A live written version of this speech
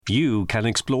You can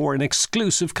explore an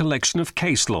exclusive collection of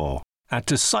case law at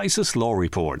Decisis Law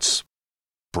Reports.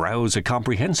 Browse a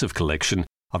comprehensive collection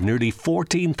of nearly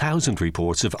 14,000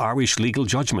 reports of Irish legal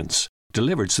judgments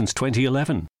delivered since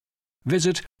 2011.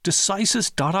 Visit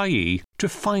decisis.ie to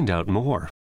find out more.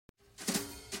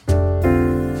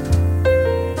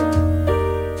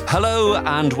 Hello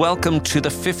and welcome to The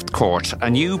Fifth Court, a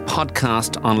new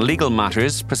podcast on legal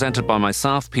matters presented by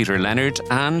myself, Peter Leonard,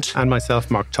 and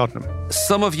myself, Mark Tottenham.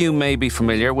 Some of you may be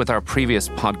familiar with our previous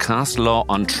podcast, Law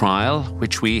on Trial,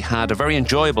 which we had a very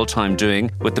enjoyable time doing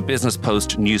with the Business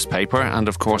Post newspaper. And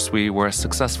of course, we were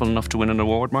successful enough to win an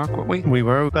award, Mark, weren't we? We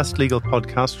were Best Legal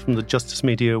Podcast from the Justice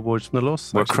Media Awards from the Law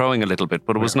Society. We're crowing a little bit,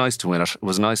 but it was nice to win it. It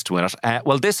was nice to win it.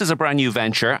 Well, this is a brand new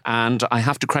venture, and I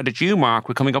have to credit you, Mark,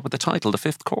 with coming up with the title, The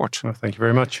Fifth Court. Well, thank you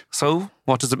very much. So,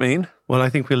 what does it mean? Well, I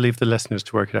think we'll leave the listeners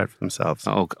to work it out for themselves.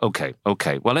 Oh,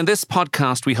 okay. Well, in this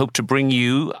podcast, we hope to bring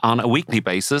you on a weekly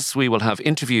basis. We will have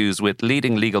interviews with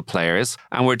leading legal players,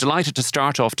 and we're delighted to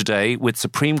start off today with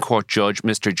Supreme Court Judge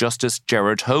Mr. Justice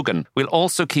Gerard Hogan. We'll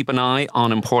also keep an eye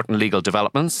on important legal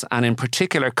developments, and in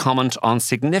particular comment on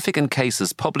significant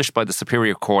cases published by the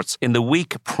Superior Courts in the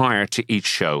week prior to each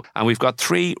show. And we've got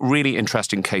 3 really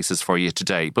interesting cases for you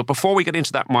today. But before we get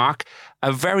into that, Mark,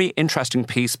 a very interesting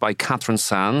piece by Catherine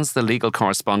Sands, the legal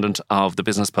correspondent of the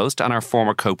Business Post and our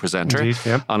former co-presenter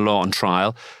on Law on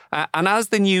Trial. And as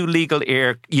the new legal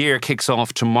year kicks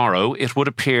off tomorrow, it would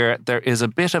appear there is a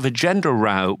bit of a gender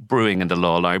row brewing in the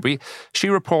Law Library. She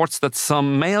reports that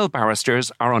some male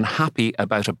barristers are unhappy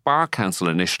about a Bar Council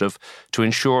initiative to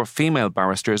ensure female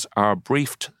barristers are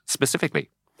briefed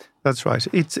specifically. That's right.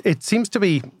 It seems to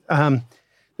be...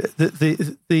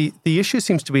 The issue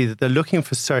seems to be that they're looking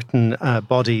for certain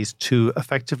bodies to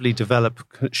effectively develop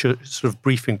sort of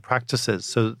briefing practices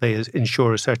so they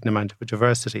ensure a certain amount of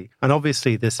diversity. And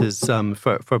obviously this is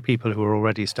for people who are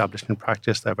already established in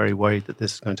practice. They're very worried that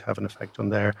this is going to have an effect on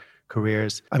their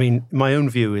careers. I mean, my own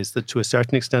view is that to a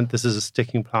certain extent this is a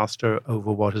sticking plaster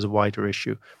over what is a wider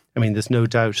issue. I mean, there's no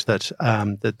doubt that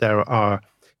that there are,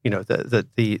 that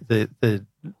the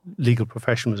legal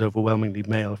profession was overwhelmingly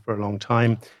male for a long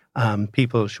time.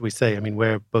 People, should we say, I mean,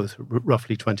 we're both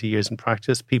roughly 20 years in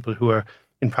practice. People who are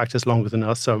in practice longer than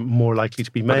us are more likely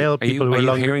to be male. Are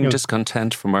you hearing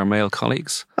discontent from our male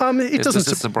colleagues? Does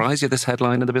it surprise you, this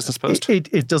headline in the Business Post?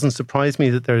 It doesn't surprise me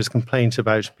that there is complaint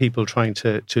about people trying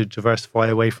to diversify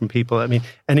away from people. I mean,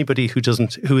 anybody who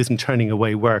isn't turning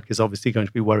away work is obviously going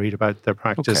to be worried about their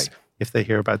practice if they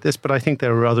hear about this. But I think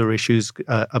there are other issues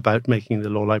about making the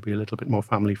law library a little bit more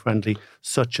family friendly,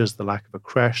 such as the lack of a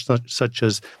creche, such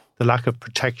as the lack of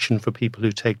protection for people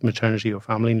who take maternity or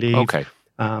family leave. Okay.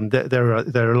 There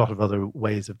are a lot of other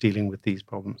ways of dealing with these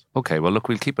problems. Okay, well, look,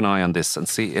 we'll keep an eye on this and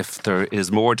see if there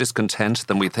is more discontent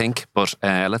than we think, but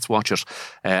let's watch it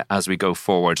as we go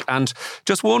forward. And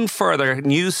just one further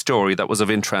news story that was of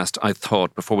interest, I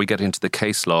thought, before we get into the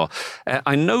case law.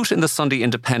 I note in the Sunday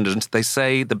Independent, they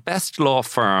say the best law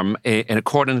firm,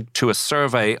 according to a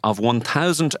survey of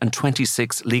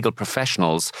 1,026 legal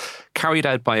professionals carried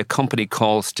out by a company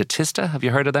called Statista. Have you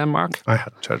heard of them, Mark? I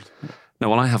hadn't heard of them. No,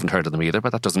 well, I haven't heard of them either,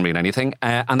 but that doesn't mean anything.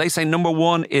 And they say number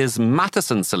 1 is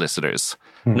Matheson Solicitors.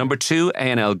 Number 2,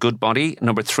 A&L Goodbody.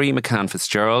 Number 3, McCann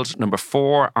Fitzgerald. Number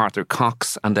 4, Arthur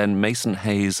Cox. And then Mason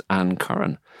Hayes and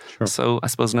Curran. Sure. So I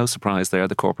suppose no surprise there,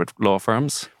 the corporate law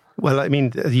firms. Well, I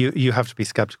mean, you have to be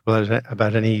sceptical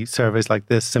about any surveys like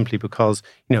this simply because,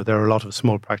 there are a lot of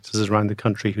small practices around the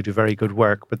country who do very good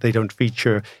work, but they don't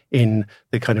feature in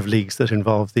the kind of leagues that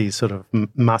involve these sort of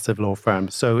massive law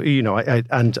firms. So,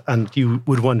 and you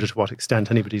would wonder to what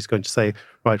extent anybody's going to say,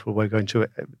 right, well, we're going to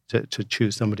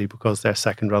choose somebody because they're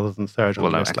second rather than third on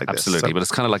a list like absolutely. this. So, but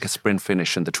it's kind of like a sprint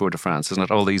finish in the Tour de France, isn't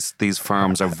it? All these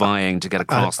firms are vying to get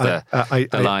across the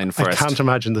line first. I can't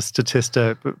imagine the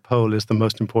Statista poll is the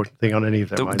most important thing on any of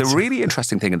their minds. The really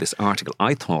interesting thing in this article,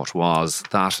 I thought, was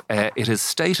that it is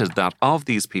stated that of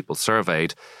these people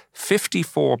surveyed,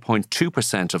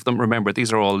 54.2% of them, remember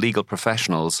these are all legal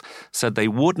professionals, said they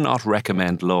would not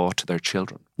recommend law to their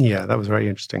children. Yeah, that was very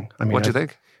interesting. I mean, what do you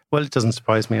think? Well, it doesn't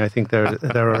surprise me. I think there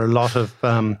are a lot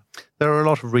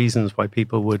of reasons why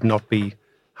people would not be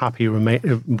happy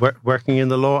working in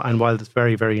the law. And while it's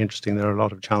very, very interesting, there are a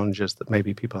lot of challenges that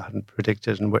maybe people hadn't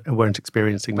predicted and weren't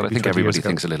experiencing. But I think everybody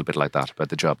thinks a little bit like that about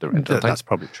the job they're in. That's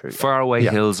probably true. Yeah. Faraway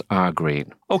hills are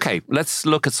green. Okay, let's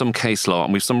look at some case law.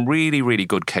 And we've some really, really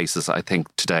good cases, I think,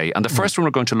 today. And the first one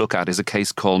we're going to look at is a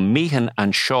case called Meehan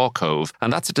and Shawcove.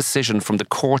 And that's a decision from the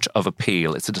Court of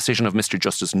Appeal. It's a decision of Mr.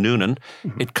 Justice Noonan.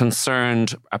 Mm-hmm. It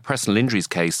concerned a personal injuries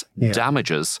case,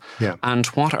 damages. Yeah. And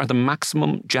what are the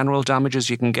maximum general damages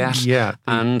you can can get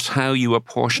and how you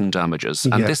apportion damages.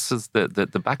 And this is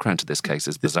the background to this case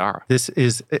is bizarre. This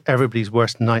is everybody's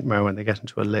worst nightmare when they get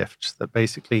into a lift, that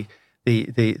basically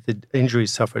the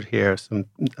injuries suffered here,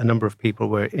 a number of people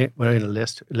were in a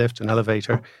lift, an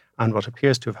elevator, and what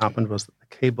appears to have happened was that the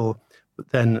cable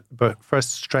then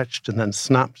first stretched and then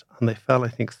snapped, and they fell, I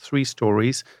think, 3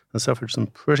 stories and suffered some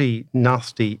pretty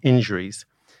nasty injuries.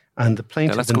 And the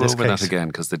plaintiff let's go over that again,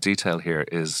 because the detail here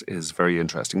is very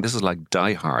interesting. This is like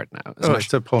Die Hard now, isn't it?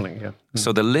 It's appalling, yeah.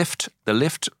 So the lift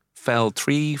fell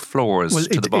 3 floors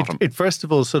to the bottom. It first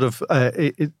of all sort of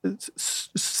it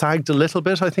sagged a little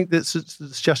bit. I think the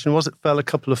suggestion was it fell a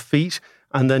couple of feet,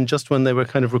 and then just when they were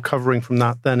kind of recovering from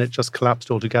that, then it just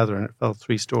collapsed altogether and it fell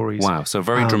 3 stories. Wow, so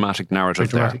very dramatic narrative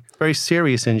there. Very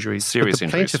serious injuries. But the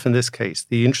plaintiff in this case,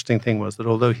 the interesting thing was that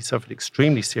although he suffered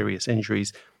extremely serious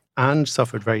injuries and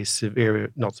suffered very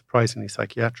severe, not surprisingly,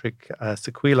 psychiatric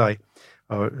sequelae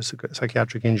or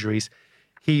psychiatric injuries,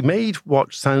 he made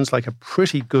what sounds like a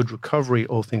pretty good recovery,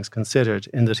 all things considered,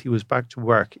 in that he was back to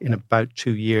work in about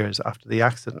 2 years after the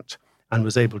accident and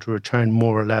was able to return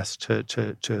more or less to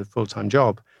a full-time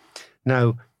job.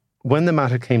 Now, when the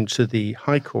matter came to the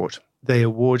High Court, they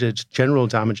awarded general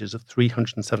damages of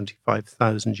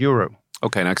 €375,000.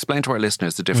 Okay, now explain to our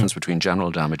listeners the difference between general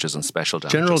damages and special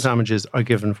damages. General damages are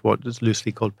given for what is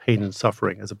loosely called pain and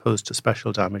suffering, as opposed to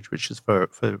special damage, which is for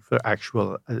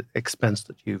actual expense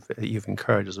that you've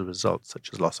incurred as a result, such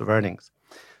as loss of earnings.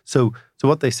 So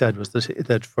what they said was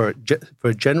that for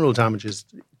general damages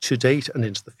to date and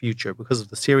into the future, because of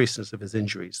the seriousness of his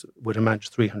injuries, would amount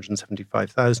to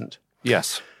 $375,000.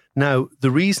 Yes. Now,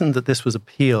 the reason that this was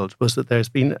appealed was that there's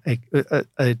been a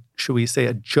shall we say,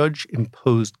 a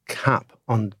judge-imposed cap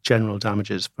on general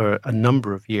damages for a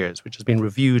number of years, which has been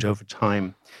reviewed over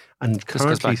time. And this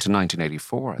goes back to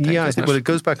 1984, I think. Yeah, well, it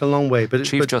goes back a long way. But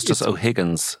Chief Justice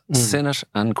O'Higgins, Sinnott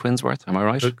and Quinsworth, am I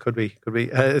right? Could be.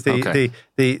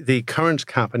 The current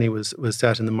cap, and he was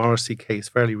set in the Morrissey case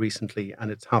fairly recently,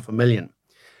 and it's $500,000.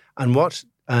 And what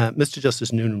Mr.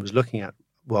 Justice Noonan was looking at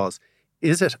was,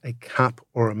 is it a cap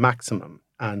or a maximum?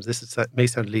 And may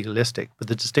sound legalistic, but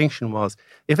the distinction was,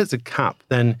 if it's a cap,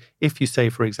 then if you say,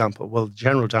 for example, well,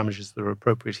 general damages that are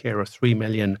appropriate here are $3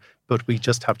 million, but we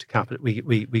just have to cap it,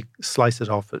 we slice it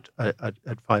off at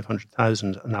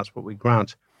 500,000, and that's what we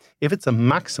grant. If it's a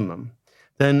maximum,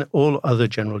 then all other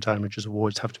general damages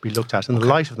awards have to be looked at in the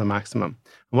light of the maximum.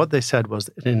 And what they said was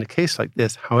that in a case like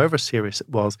this, however serious it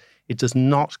was, it does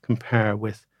not compare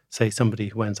with, say, somebody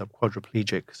who ends up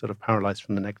quadriplegic, sort of paralyzed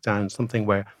from the neck down, something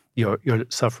where you're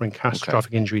suffering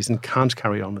catastrophic injuries and can't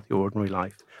carry on with your ordinary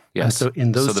life. Yes. And so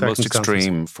in those the most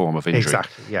extreme form of injury.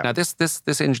 Exactly, yeah. Now,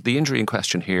 the injury in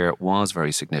question here was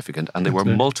very significant, and there were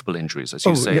multiple injuries, as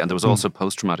you say, and there was also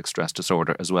post-traumatic stress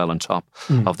disorder as well on top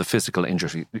of the physical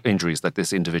injuries that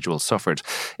this individual suffered.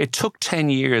 It took 10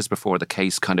 years before the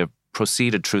case kind of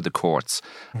proceeded through the courts.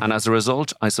 And as a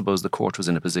result, I suppose the court was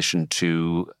in a position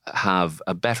to have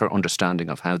a better understanding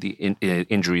of how the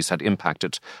injuries had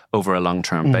impacted over a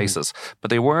long-term basis. But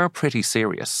they were pretty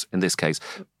serious in this case.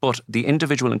 But the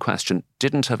individual in question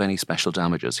didn't have any special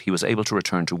damages. He was able to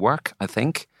return to work, I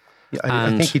think. Yeah, I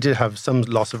think he did have some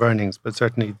loss of earnings, but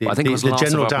certainly the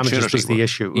general damages was the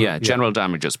issue. Yeah, general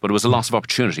damages, but it was a loss of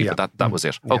opportunity, but that was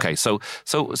it. Yeah. Okay, so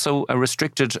a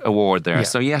restricted award there. Yeah.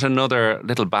 So yet another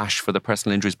little bash for the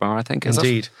personal injuries bar, I think, is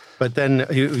Indeed. It? But then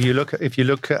if you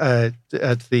look at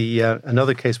the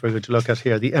another case we're going to look at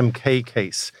here, the MK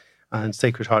case and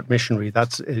Sacred Heart Missionary,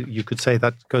 you could say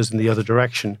that goes in the other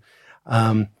direction.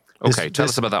 Tell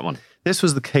us about that one. This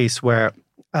was the case where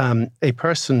a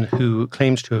person who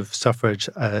claims to have suffered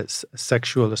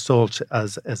sexual assault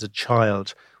as a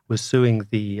child was suing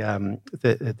the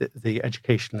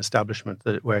educational establishment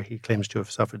where he claims to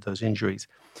have suffered those injuries.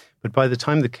 But by the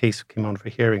time the case came on for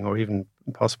hearing, or even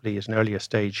possibly at an earlier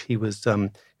stage, he was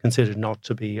considered not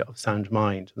to be of sound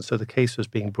mind, and so the case was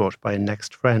being brought by a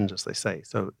next friend, as they say.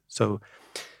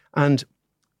 And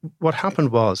what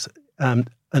happened was,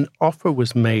 an offer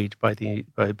was made by the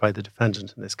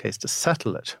defendant in this case to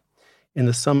settle it in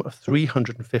the sum of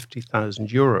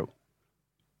 €350,000.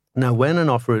 Now, when an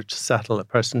offer to settle a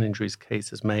personal injuries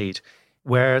case is made,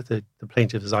 where the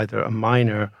plaintiff is either a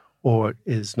minor or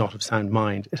is not of sound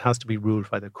mind, it has to be ruled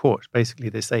by the court. Basically,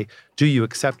 they say, do you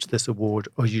accept this award,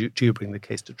 or do you bring the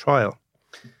case to trial?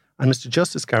 And Mr.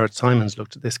 Justice Garrett Simons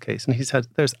looked at this case and he said,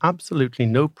 there's absolutely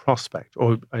no prospect,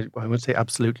 or I wouldn't say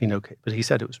absolutely no case, but he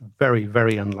said it was very,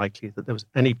 very unlikely that there was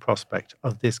any prospect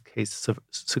of this case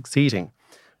succeeding,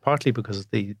 partly because of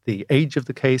the age of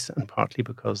the case and partly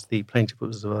because the plaintiff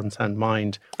was of unsound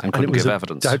mind. And couldn't give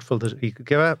evidence. Doubtful that he could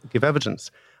give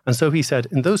evidence. And so he said,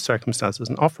 in those circumstances,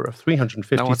 an offer of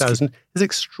 $350,000 is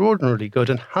extraordinarily good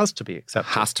and has to be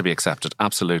accepted. Has to be accepted,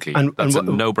 absolutely. That's a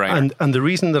no-brainer. And the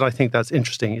reason that I think that's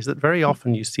interesting is that very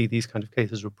often you see these kind of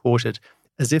cases reported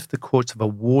as if the courts have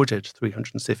awarded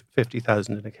 $350,000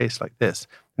 in a case like this.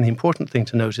 And the important thing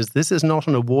to note is this is not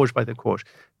an award by the court.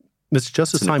 Mr.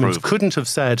 Justice Simons couldn't have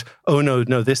said, "Oh no,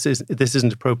 this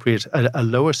isn't appropriate." A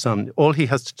lower sum. All he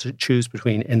has to choose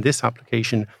between in this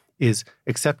application is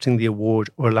accepting the award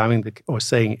or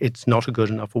saying it's not a good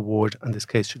enough award and this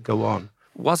case should go on.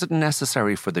 Was it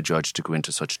necessary for the judge to go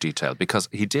into such detail? Because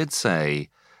he did say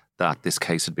that this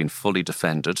case had been fully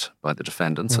defended by the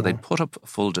defendant, so they'd put up a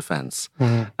full defence.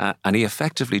 And he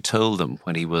effectively told them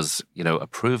when he was,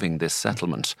 approving this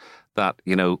settlement that,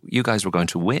 you guys were going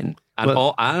to win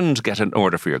and get an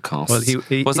order for your costs.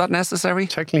 Well, was that necessary?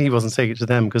 Technically, he wasn't saying it to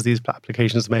them because these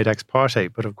applications are made ex parte,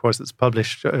 but of course it's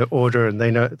published order, and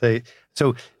they know they.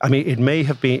 So, I mean, it may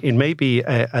be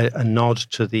a nod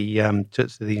to the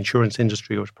insurance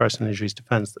industry or to personal injuries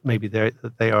defence that maybe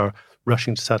they are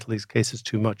rushing to settle these cases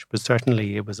too much. But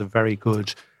certainly, it was a very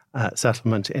good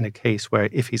settlement in a case where,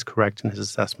 if he's correct in his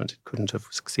assessment, it couldn't have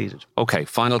succeeded. Okay,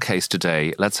 final case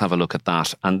today. Let's have a look at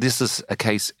that. And this is a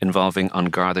case involving An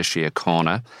Garda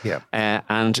Síochána. Yeah.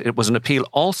 And it was an appeal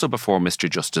also before Mr.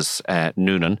 Justice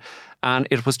Noonan. And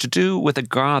it was to do with a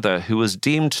Garda who was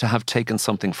deemed to have taken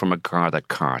something from a Garda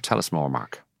car. Tell us more,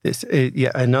 Mark. This,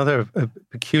 another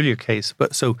peculiar case.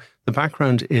 But so the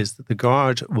background is that the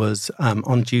guard was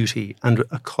on duty, and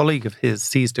a colleague of his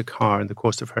seized a car in the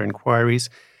course of her inquiries.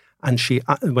 And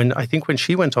when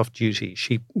she went off duty,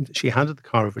 she handed the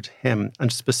car over to him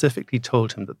and specifically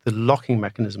told him that the locking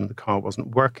mechanism of the car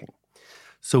wasn't working.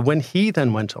 So when he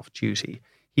then went off duty,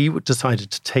 he decided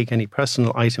to take any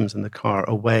personal items in the car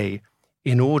away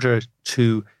in order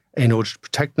to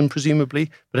protect them,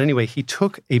 presumably. But anyway, he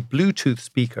took a Bluetooth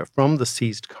speaker from the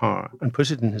seized car and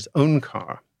put it in his own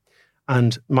car.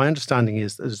 And my understanding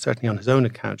is, certainly on his own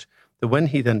account, that when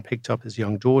he then picked up his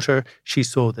young daughter, she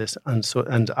saw this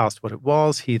and asked what it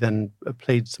was. He then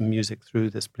played some music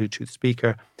through this Bluetooth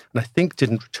speaker, and I think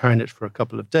didn't return it for a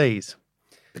couple of days.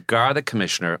 The Garda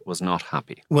Commissioner was not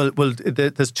happy. Well,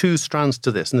 there's two strands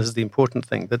to this, and this is the important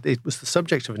thing, that it was the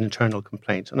subject of an internal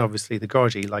complaint. And obviously the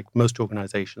Gardaí, like most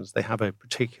organisations, they have a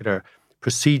particular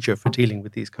procedure for dealing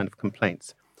with these kind of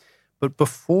complaints. But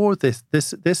before this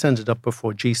ended up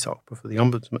before GSOC, before the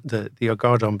Ombudsman, the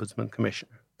Garda Ombudsman Commission.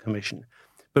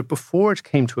 But before it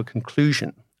came to a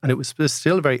conclusion, and it was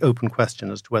still a very open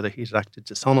question as to whether he had acted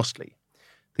dishonestly,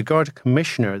 the Garda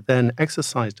Commissioner then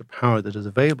exercised a power that is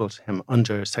available to him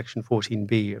under Section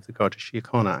 14B of the Garda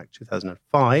Síochána Act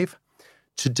 2005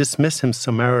 to dismiss him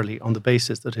summarily on the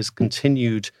basis that his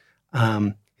continued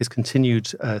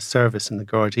service in the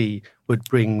Gardaí would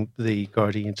bring the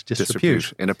Gardaí into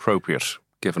disrepute. Inappropriate,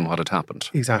 given what had happened.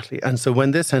 Exactly. And so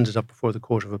when this ended up before the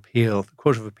Court of Appeal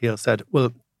said,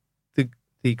 well,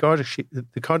 the Garda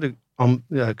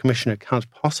Commissioner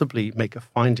can't possibly make a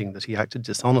finding that he acted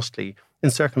dishonestly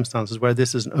in circumstances where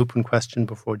this is an open question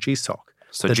before GSOC.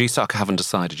 So GSOC haven't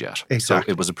decided yet. Exactly.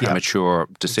 So it was a premature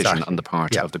decision on the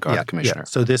part of the Garda Commissioner. Yeah.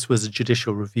 So this was a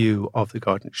judicial review of the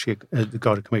Garda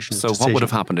Commissioner's decision. So what would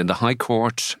have happened? In the High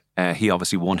Court, he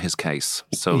obviously won his case.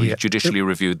 So he judicially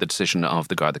reviewed the decision of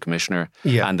the Garda Commissioner,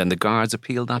 and then the Guards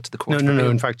appealed that to the Court of Appeal? No.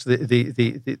 In fact,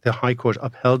 the High Court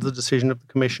upheld the decision of the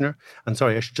Commissioner. And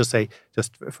sorry, I should just say,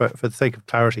 just for the sake of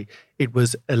clarity, it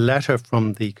was a letter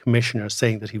from the Commissioner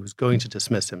saying that he was going to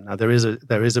dismiss him. Now, there is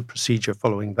a procedure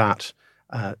following that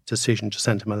decision to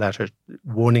send him a letter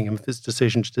warning him of his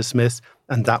decision to dismiss,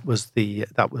 and that was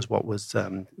what was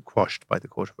quashed by the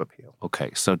Court of Appeal.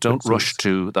 Okay, so don't rush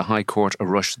to the High Court or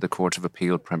rush to the Court of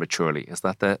Appeal prematurely. Is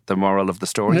that the moral of the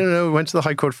story? No, we went to the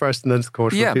High Court first and then to the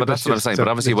Court of Appeal. Yeah, but that's what I'm saying. But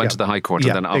obviously went to the High Court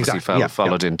and then obviously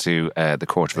followed into the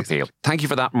Court of Appeal. Thank you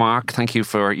for that, Mark. Thank you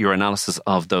for your analysis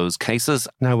of those cases.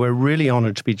 Now, we're really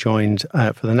honoured to be joined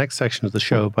for the next section of the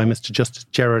show by Mr. Justice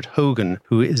Gerard Hogan,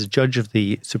 who is a judge of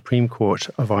the Supreme Court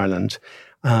of Ireland.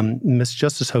 Mr.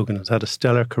 Justice Hogan has had a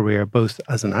stellar career both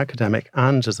as an academic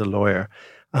and as a lawyer.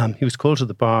 He was called to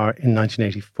the bar in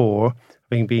 1984.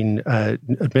 Having been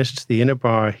admitted to the inner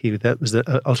bar, he was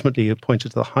ultimately appointed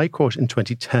to the High Court in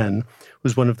 2010,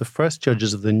 was one of the first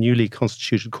judges of the newly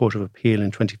constituted Court of Appeal in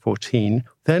 2014,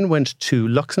 then went to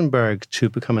Luxembourg to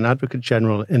become an Advocate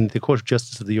General in the Court of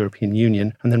Justice of the European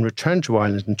Union, and then returned to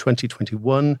Ireland in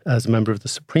 2021 as a member of the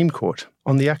Supreme Court.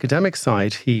 On the academic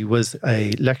side, he was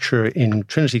a lecturer in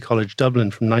Trinity College Dublin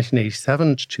from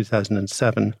 1987 to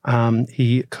 2007.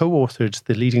 He co-authored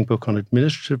the leading book on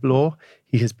administrative law.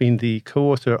 He has been the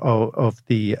co-author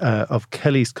of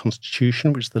Kelly's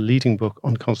Constitution, which is the leading book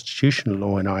on constitutional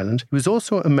law in Ireland. He was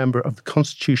also a member of the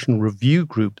Constitutional Review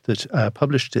Group that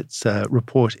published its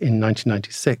report in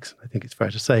 1996. I think it's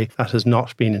fair to say that has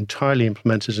not been entirely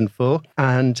implemented in full.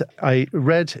 And I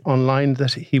read online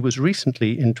that he was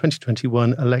recently, in 2021,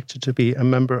 elected to be a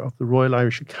member of the Royal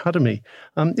Irish Academy.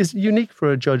 Is it unique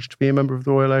for a judge to be a member of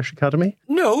the Royal Irish Academy?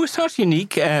 No, it's not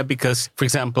unique because, for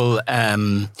example,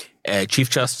 Chief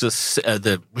Justice,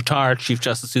 the retired Chief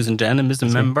Justice Susan Denham is a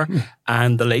member,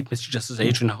 and the late Mr. Justice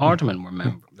Adrian Hardiman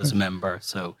was a member,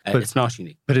 so it's not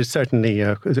unique. But it's certainly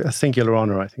a singular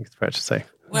honour, I think it's fair to say.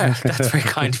 Well, that's very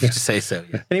kind of you to say so.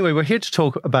 Yeah. Anyway, we're here to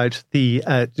talk about the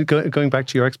going back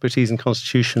to your expertise in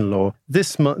constitutional law.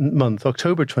 This month,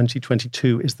 October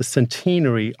 2022, is the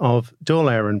centenary of Dáil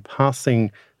Éireann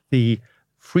passing the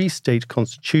Free State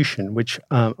Constitution, which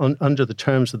under the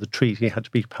terms of the treaty had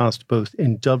to be passed both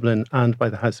in Dublin and by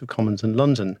the House of Commons in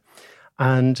London.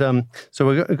 And so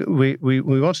we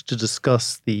wanted to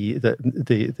discuss the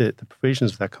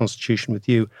provisions of that constitution with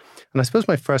you. And I suppose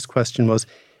my first question was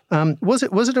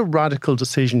it a radical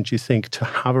decision, do you think, to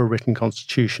have a written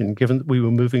constitution, given that we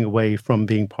were moving away from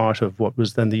being part of what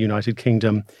was then the United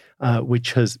Kingdom,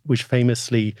 which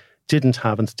famously didn't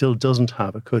have and still doesn't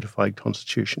have a codified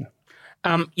constitution?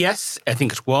 Yes, I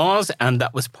think it was, and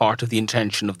that was part of the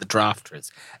intention of the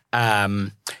drafters.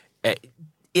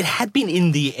 It had been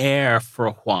in the air for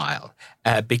a while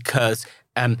because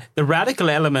the radical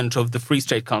element of the Free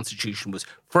State Constitution was,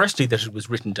 firstly, that it was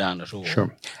written down at all.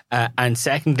 Sure. And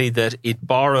secondly, that it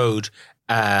borrowed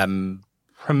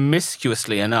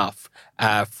promiscuously enough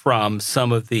from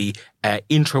some of the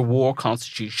interwar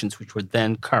constitutions which were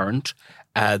then current.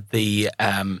 The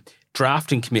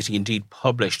drafting committee indeed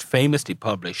famously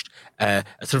published a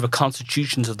sort of a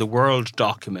Constitutions of the World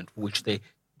document, which they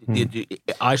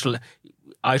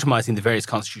itemizing the various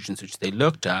constitutions which they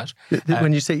looked at.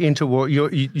 When you say interwar,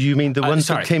 you mean the ones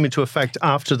that came into effect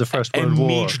after the First World War?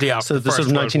 Immediately after the First sort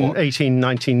of World 1918,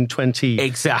 1920.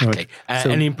 Exactly. Right.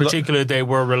 And in particular, they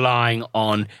were relying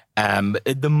on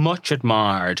the much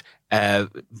admired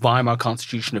Weimar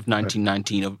Constitution of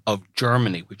 1919 of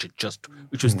Germany, which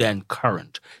was then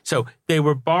current. So they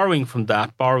were borrowing from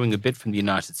that, borrowing a bit from the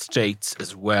United States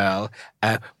as well.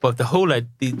 But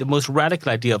the most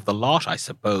radical idea of the lot, I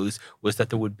suppose, was that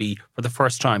there would be, for the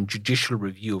first time, judicial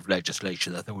review of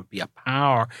legislation, that there would be a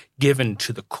power given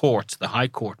to the courts, the High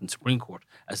Court and Supreme Court,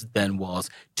 as it then was,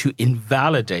 to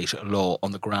invalidate a law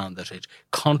on the ground that it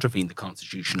contravened the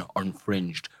Constitution or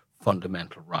infringed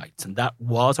fundamental rights. And that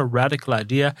was a radical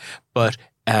idea, but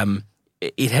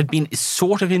it had been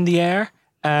sort of in the air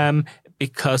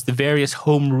because the various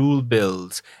home rule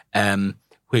bills,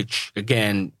 which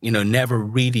again, never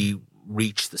really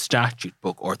reached the statute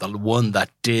book, or the one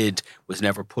that did was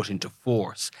never put into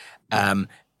force,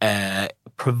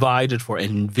 provided for and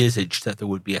envisaged that there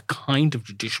would be a kind of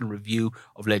judicial review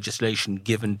of legislation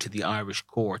given to the Irish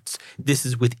courts. This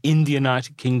is within the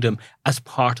United Kingdom as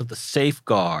part of the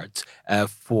safeguards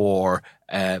for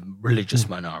religious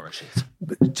minorities.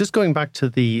 Just going back to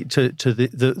the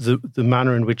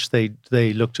manner in which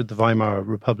they looked at the Weimar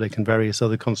Republic and various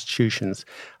other constitutions,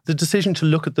 the decision to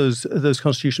look at those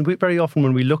constitutions, very often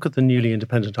when we look at the newly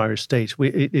independent Irish state,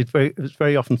 it's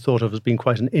very often thought of as being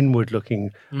quite an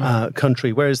inward-looking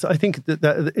country. Whereas I think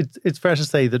that it's fair to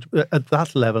say that at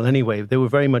that level anyway, they were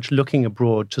very much looking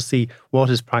abroad to see what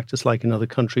is practice like in other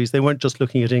countries. They weren't just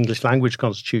looking at English language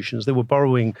constitutions. They were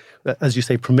borrowing, as you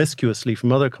say, promiscuously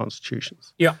from other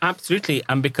constitutions. Yeah, absolutely.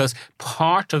 And because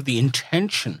part of the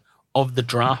intention of the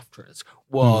drafters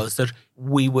was that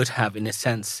we would have, in a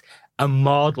sense, a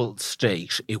model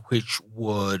state which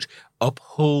would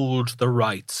uphold the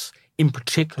rights, in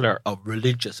particular, of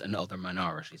religious and other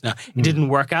minorities. Now, it didn't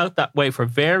work out that way for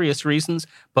various reasons,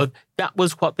 but that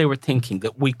was what they were thinking,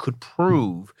 that we could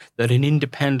prove that an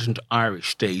independent Irish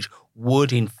state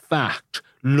would, in fact,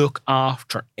 look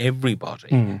after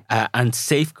everybody and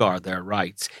safeguard their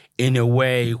rights in a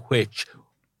way which,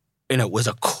 was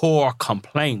a core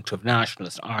complaint of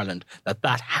nationalist Ireland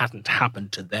that hadn't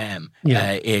happened to them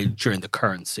during the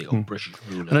currency of British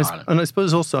rule in Ireland. And I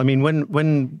suppose also,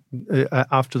 when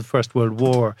after the First World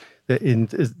War,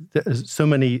 so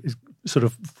many sort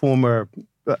of former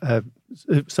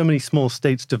so many small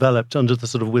states developed under the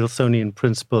sort of Wilsonian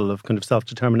principle of kind of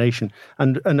self-determination.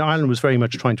 And Ireland was very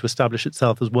much trying to establish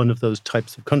itself as one of those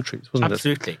types of countries, wasn't it?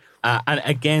 Absolutely. And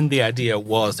again, the idea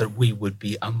was that we would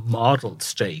be a model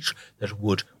state that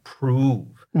would prove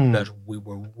that we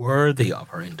were worthy of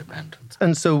our independence.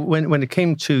 And so when it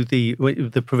came to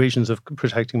the provisions of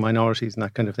protecting minorities and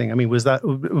that kind of thing, I mean, was that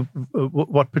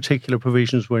what particular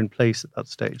provisions were in place at that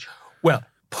stage? Well,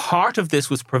 part of this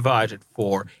was provided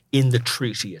for in the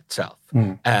treaty itself,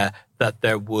 that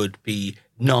there would be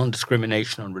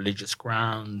non-discrimination on religious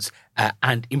grounds,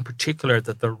 and in particular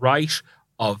that the right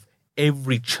of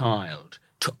every child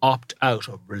to opt out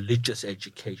of religious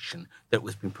education that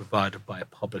was being provided by a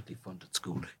publicly funded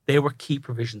school. They were key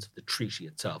provisions of the treaty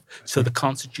itself. So the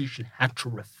Constitution had to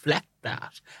reflect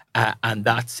that, and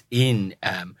that's in,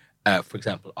 for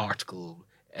example, Article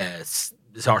 9,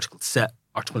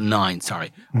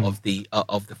 of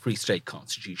the Free State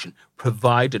Constitution,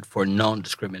 provided for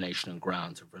non-discrimination on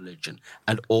grounds of religion,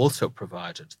 and also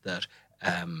provided that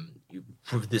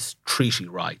for this treaty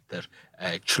right that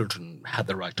children had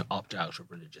the right to opt out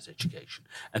of religious education.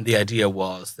 And the idea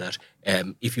was that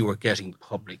if you were getting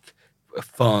public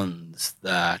funds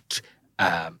that,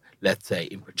 let's say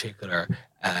in particular,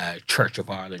 Church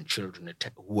of Ireland children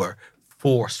were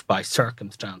forced by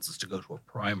circumstances to go to a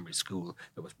primary school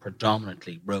that was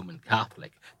predominantly Roman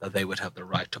Catholic, that they would have the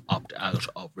right to opt out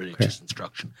of religious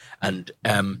instruction. And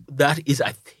that is,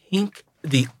 I think,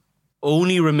 the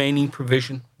only remaining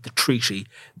provision, the treaty,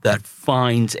 that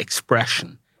finds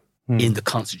expression in the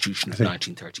Constitution of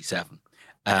 1937.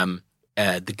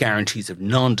 The guarantees of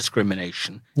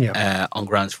non-discrimination on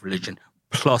grounds of religion,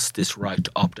 plus this right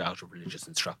to opt out of religious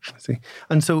instruction. I see.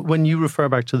 And so when you refer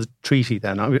back to the treaty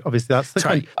then, obviously that's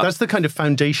the kind of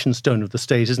foundation stone of the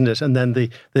state, isn't it? And then the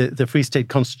Free State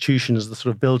Constitution is the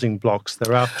sort of building blocks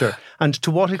thereafter. And to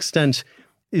what extent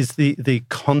is the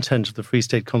content of the Free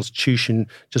State Constitution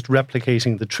just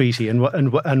replicating the treaty,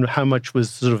 and how much was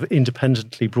sort of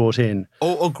independently brought in?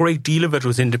 A great deal of it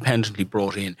was independently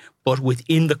brought in, but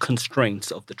within the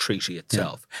constraints of the treaty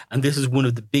itself. Yeah. And this is one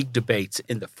of the big debates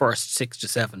in the first 6 to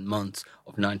 7 months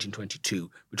of 1922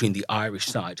 between the Irish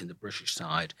side and the British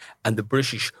side. And the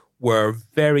British were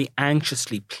very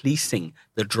anxiously policing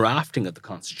the drafting of the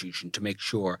Constitution to make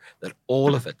sure that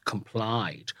all of it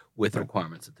complied with the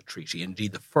requirements of the treaty.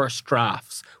 Indeed, the first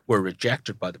drafts were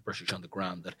rejected by the British on the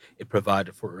ground that it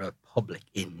provided for a republic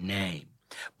in name.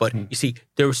 But you see,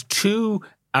 there was two,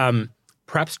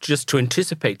 perhaps just to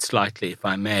anticipate slightly, if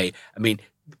I may, I mean,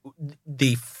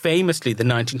 the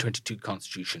 1922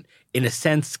 Constitution, in a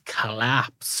sense,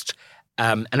 collapsed,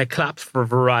 and it collapsed for a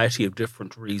variety of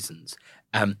different reasons.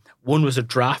 One was a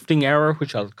drafting error,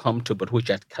 which I'll come to, but which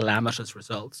had calamitous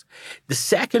results. The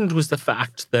second was the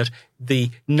fact that the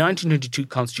 1922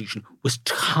 Constitution was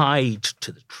tied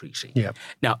to the treaty. Yeah.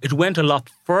 Now, it went a lot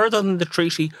further than the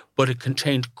treaty, but it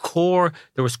contained core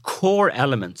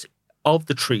elements of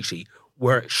the treaty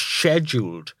were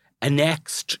scheduled,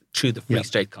 annexed to the Free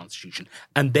State Constitution,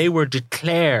 and they were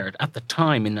declared at the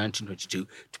time in 1922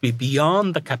 to be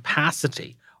beyond the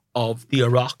capacity of the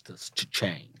Oireachtas to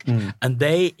change. And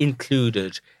they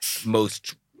included,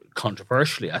 most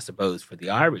controversially, I suppose, for the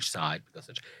Irish side, because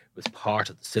it was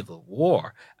part of the Civil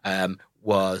War,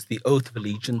 was the oath of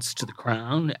allegiance to the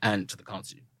Crown and to the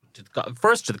Constitution.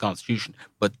 First to the Constitution,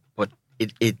 but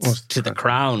it's to the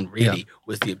Crown, really,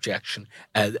 was the objection.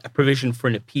 A provision for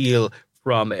an appeal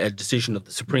from a decision of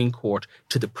the Supreme Court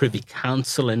to the Privy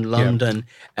Council in London,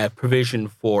 a provision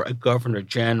for a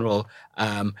Governor-General,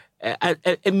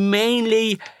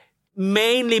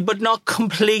 mainly, but not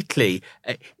completely,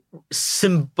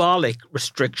 symbolic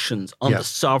restrictions on the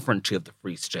sovereignty of the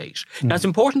Free State. Now, it's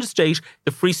important to state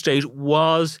the Free State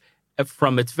was,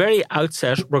 from its very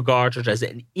outset, regarded as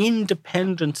an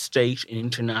independent state in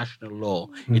international law.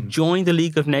 It joined the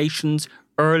League of Nations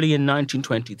early in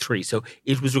 1923, so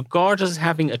it was regarded as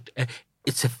having a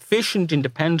sufficient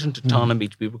independent autonomy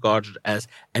to be regarded as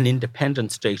an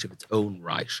independent state of its own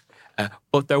right.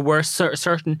 But there were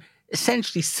certain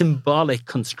essentially symbolic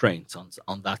constraints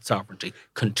on that sovereignty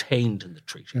contained in the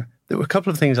treaty. Yeah. There were a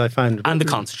couple of things I found. And the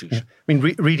Constitution. Yeah. I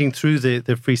mean, reading through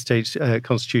the Free State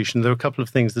Constitution, there were a couple of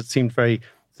things that seemed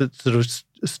that sort of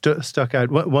stuck out.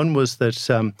 One was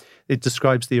that it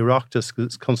describes the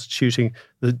Oireachtas constituting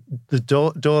the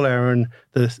Dáil Éireann,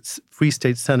 the Free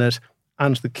State Senate,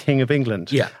 and the King of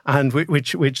England. Yeah. And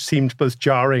which seemed both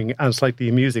jarring and slightly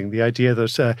amusing. The idea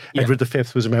that Edward V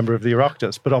was a member of the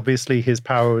Oireachtas, but obviously his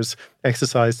power was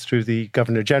exercised through the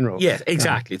Governor General. Yes,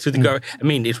 exactly. Through the I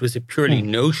mean, it was a purely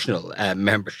notional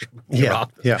membership of the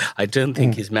Oireachtas. Yeah. I don't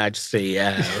think His Majesty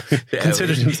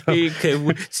considered himself. He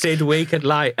stayed awake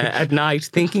at night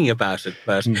thinking about it,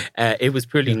 but it was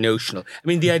purely notional. I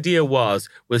mean, the idea was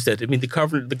that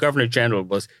the Governor General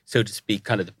was, so to speak,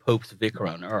 kind of the Pope's vicar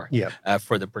on earth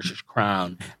for the British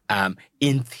Crown.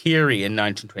 In theory, in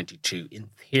 1922,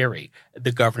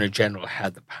 the Governor General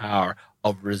had the power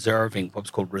of reserving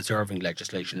what's called reserving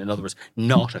legislation. In other words,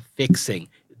 not affixing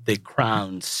the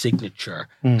Crown's signature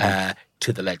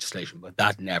to the legislation, but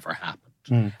that never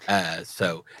happened.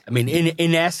 So, I mean,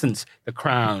 in essence, the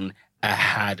Crown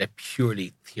had a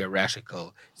purely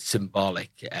theoretical, symbolic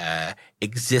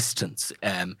existence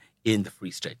in the Free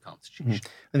State Constitution.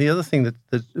 And the other thing that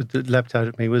leapt out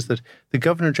at me was that the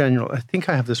Governor General, I think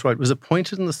I have this right, was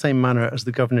appointed in the same manner as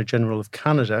the Governor General of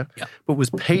Canada, but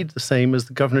was paid the same as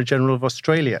the Governor General of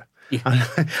Australia. Yeah. And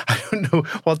I don't know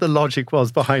what the logic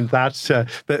was behind that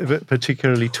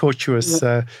particularly tortuous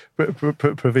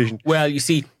provision. Well, you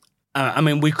see, I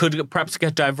mean, we could perhaps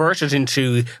get diverted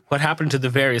into what happened to the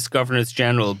various governors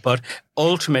general, but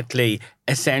ultimately,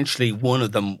 essentially, one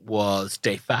of them was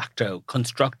de facto,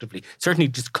 constructively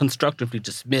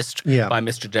dismissed by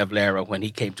Mr. De Valera when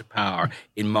he came to power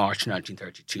in March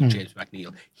 1932, James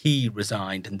McNeill. He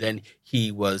resigned, and then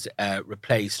he was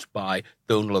replaced by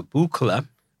Donal Buchala,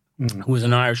 who was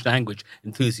an Irish language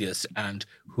enthusiast and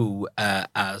who,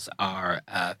 as our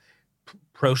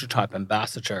prototype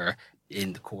ambassador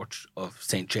in the court of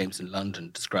St. James in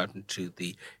London, described him to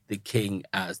the king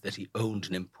as that he owned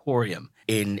an emporium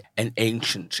in an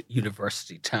ancient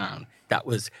university town. That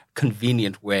was a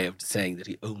convenient way of saying that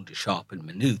he owned a shop in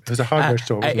Maynooth. It was a hardware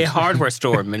store. A hardware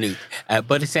store in Maynooth.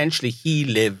 But essentially he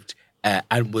lived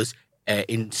and was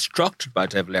instructed by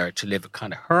De Valera to live a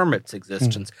kind of hermit's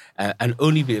existence and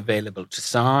only be available to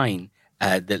sign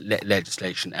the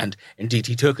legislation. And indeed,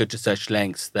 he took it to such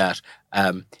lengths that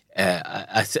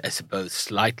I suppose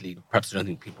slightly, perhaps I don't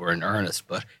think people were in earnest,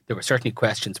 but there were certainly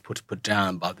questions put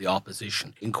down by the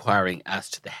opposition inquiring as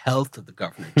to the health of the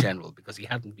Governor-General because he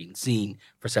hadn't been seen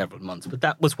for several months. But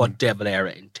that was what De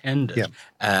Valera intended,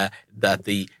 that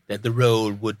the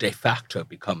role would de facto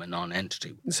become a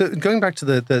non-entity. So going back to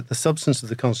the substance of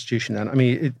the Constitution, and I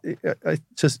mean,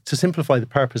 to simplify the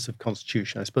purpose of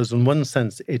Constitution, I suppose in one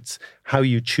sense it's how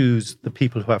you choose the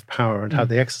people who have power and how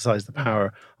they exercise the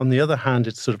power. On the other hand,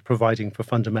 it's sort of providing for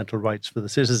fundamental rights for the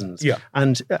citizens. Yeah.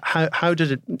 And how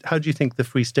do you think the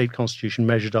Free State Constitution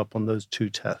measured up on those two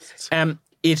tests?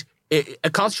 A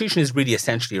constitution is really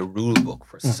essentially a rule book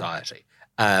for society,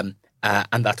 and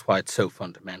that's why it's so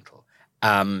fundamental.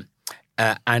 And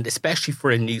especially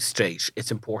for a new state,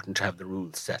 it's important to have the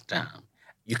rules set down.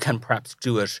 You can perhaps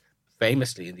do it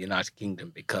famously in the United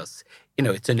Kingdom because,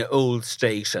 it's an old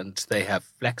state and they have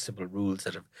flexible rules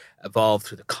that have evolved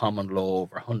through the common law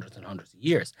over hundreds and hundreds of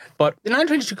years. But the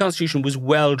 1922 Constitution was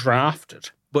well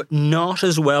drafted, but not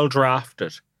as well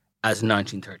drafted as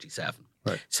 1937.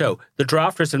 Right. So the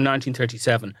drafters of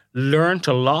 1937 learnt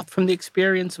a lot from the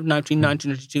experience of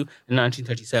 1922 and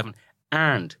 1937.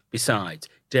 And besides,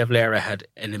 De Valera had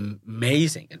an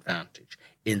amazing advantage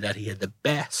in that he had the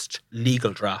best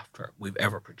legal drafter we've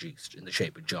ever produced in the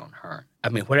shape of John Hearne. I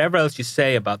mean, whatever else you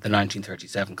say about the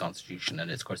 1937 Constitution,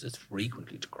 and of course it's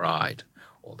frequently decried,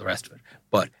 all the rest of it,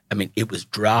 but I mean, it was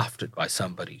drafted by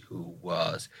somebody who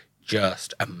was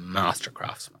just a master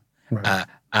craftsman. Right.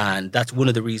 And that's one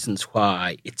of the reasons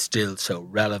why it's still so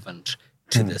relevant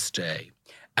to this day.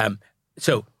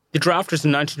 So the drafters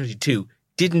in 1922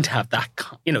 didn't have that,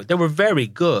 they were very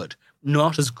good,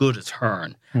 not as good as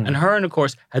Hearne. And Hearne, of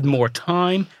course, had more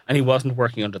time and he wasn't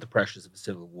working under the pressures of a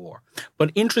civil war.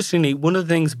 But interestingly, one of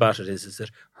the things about it is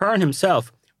that Hearne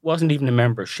himself wasn't even a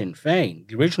member of Sinn Féin,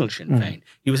 the original Sinn Féin.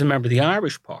 He was a member of the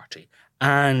Irish Party.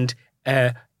 And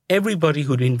everybody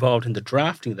who'd been involved in the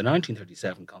drafting of the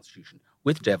 1937 Constitution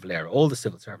with De Valera, all the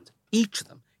civil servants, each of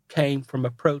them came from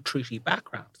a pro-treaty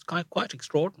background. It's quite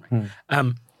extraordinary.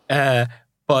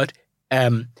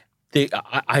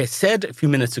 I said a few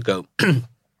minutes ago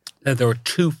that there were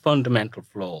two fundamental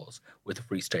flaws with the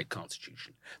Free State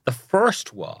Constitution. The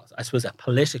first was, I suppose, a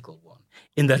political one,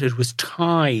 in that it was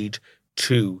tied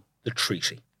to the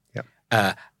treaty.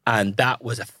 Yep. And that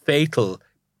was a fatal,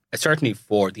 certainly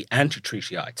for the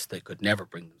anti-treatyites, they could never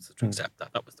bring themselves to accept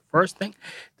that. That was the first thing.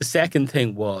 The second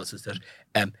thing was that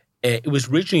it was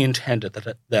originally intended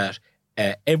that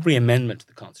every amendment to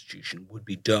the Constitution would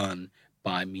be done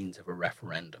by means of a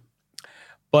referendum.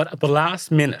 But at the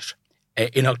last minute,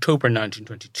 in October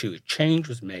 1922, a change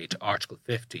was made to Article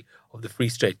 50 of the Free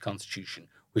State Constitution,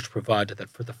 which provided that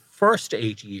for the first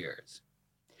 8 years,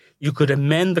 you could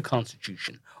amend the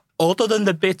Constitution, other than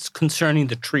the bits concerning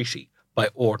the treaty, by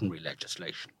ordinary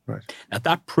legislation. Right. Now,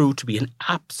 that proved to be an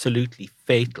absolutely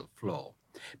fatal flaw,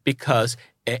 because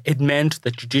it meant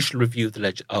that judicial review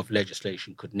of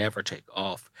legislation could never take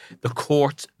off. The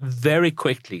courts very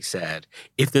quickly said,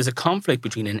 if there's a conflict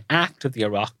between an act of the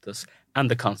Oireachtas and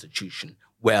the Constitution,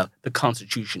 well, the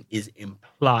Constitution is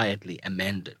impliedly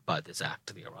amended by this act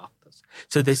of the Oireachtas.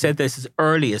 So they said this as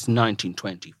early as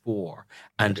 1924,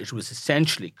 and it was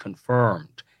essentially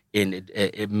confirmed in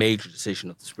a major decision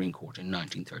of the Supreme Court in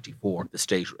 1934, the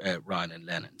state Ryan and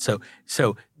Lennon. So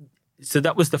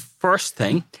that was the first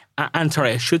thing. And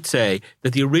sorry, I should say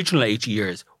that the original 8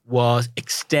 years was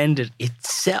extended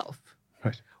itself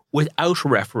without a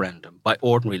referendum by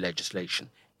ordinary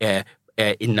legislation in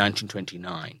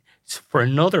 1929 for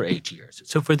another 8 years.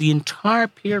 So for the entire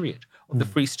period of the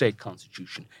Free State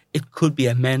Constitution, it could be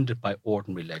amended by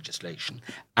ordinary legislation.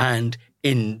 And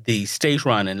in the state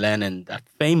Ryan and Lennon, that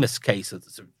famous case of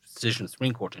the decision of the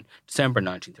Supreme Court in December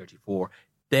 1934,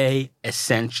 the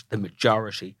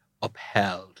majority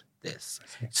upheld this.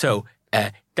 So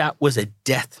that was a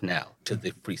death knell to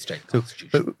the Free State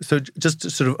Constitution. So just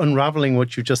sort of unravelling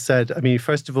what you just said, I mean,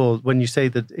 first of all, when you say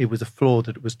that it was a flaw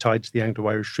that it was tied to the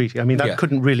Anglo-Irish Treaty, I mean, that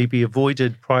couldn't really be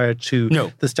avoided prior to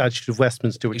the Statute of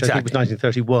Westminster, which I think was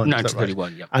 1931.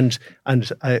 1931, right?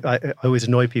 And I always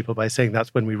annoy people by saying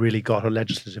that's when we really got our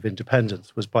legislative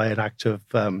independence, was by an act of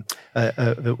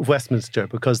Westminster,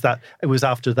 because it was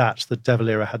after that De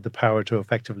Valera had the power to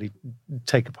effectively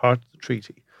take apart the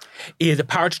treaty. The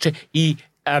power to the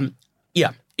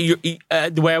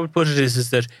way I would put it is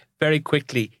that very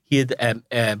quickly he had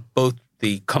both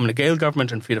the Common Gael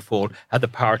government and Fianna Fáil had the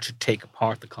power to take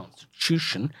apart the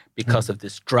Constitution because of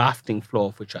this drafting flaw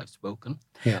of which I've spoken.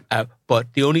 Yeah.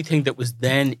 But the only thing that was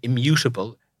then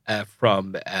immutable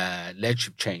from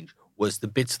legislative change was the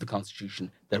bits of the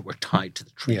Constitution that were tied to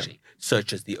the treaty,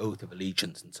 such as the Oath of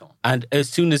Allegiance and so on. And as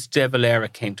soon as De Valera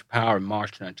came to power in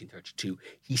March 1932,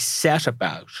 he set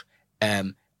about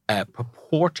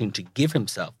purporting to give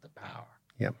himself the power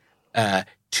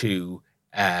to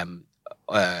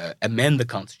amend the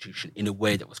Constitution in a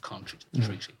way that was contrary to the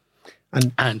treaty.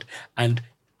 And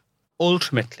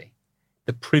ultimately,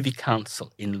 the Privy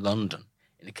Council in London,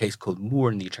 in a case called Moore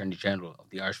and the Attorney General of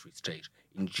the Irish Free State,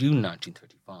 in June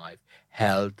 1935,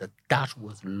 held that that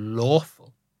was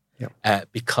lawful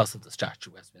because of the Statute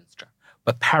of Westminster.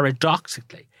 But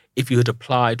paradoxically, if you had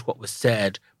applied what was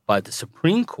said by the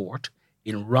Supreme Court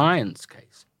in Ryan's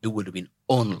case, it would have been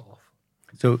unlawful.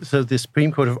 So the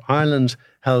Supreme Court of Ireland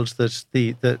held that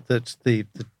the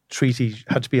treaty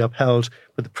had to be upheld,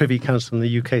 but the Privy Council in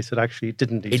the UK said actually it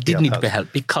didn't need to be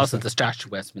upheld because of the Statute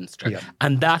of Westminster. Yeah.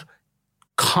 And that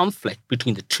conflict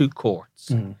between the two courts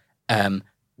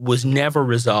was never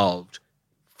resolved,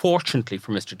 fortunately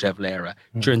for Mr. De Valera,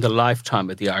 during the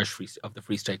lifetime of the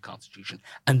Free State Constitution.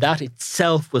 And that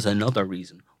itself was another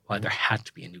reason why there had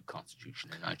to be a new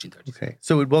constitution in 1936. Okay,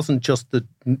 so it wasn't just that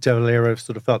De Valera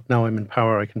sort of felt, now I'm in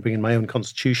power, I can bring in my own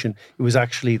constitution. It was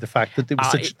actually the fact that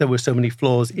there were so many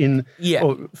flaws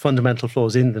or fundamental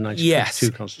flaws in the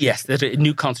 1932 constitution. Yes, that a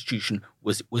new constitution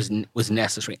was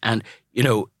necessary. And,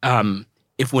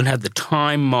 if one had the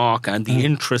time mark and the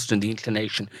interest and the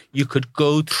inclination, you could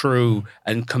go through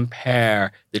and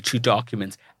compare the two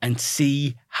documents and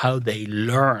see how they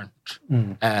learned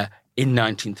in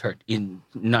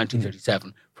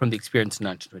 1937 from the experience in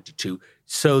 1922,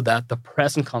 so that the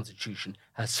present constitution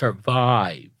has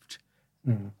survived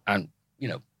and,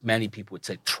 many people would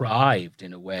say thrived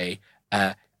in a way,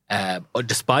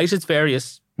 despite its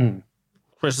various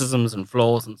criticisms and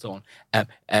flaws and so on,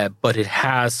 but it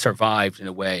has survived in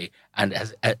a way and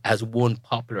has won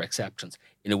popular acceptance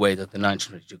in a way that the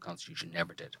 1922 Constitution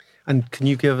never did. And can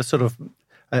you give a sort of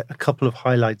a couple of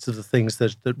highlights of the things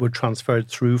that were transferred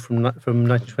through from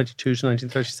 1922 to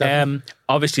 1937?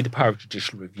 Obviously, the power of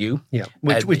judicial review. Yeah,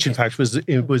 which in fact was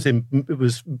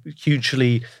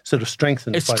hugely sort of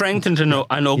strengthened. It strengthened and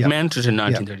augmented in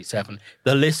 1937.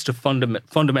 The list of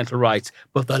fundamental rights,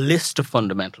 but the list of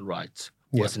fundamental rights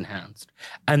was enhanced.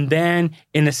 And then,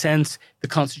 in a sense, the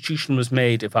Constitution was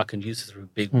made, if I can use this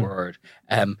big word,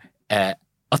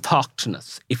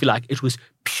 autochthonous, if you like. It was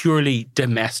purely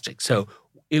domestic. So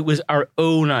it was our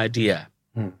own idea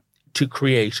to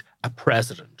create a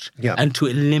president and to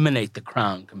eliminate the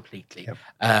crown completely,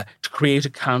 to create a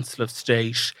council of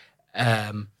state,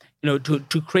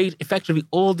 to create effectively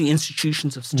all the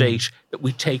institutions of state that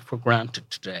we take for granted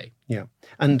today. Yeah.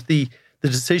 And the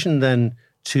decision then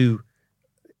to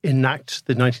enact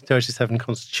the 1937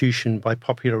 Constitution by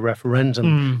popular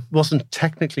referendum wasn't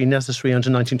technically necessary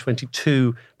until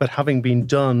 1922, but having been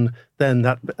done, then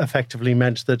that effectively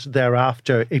meant that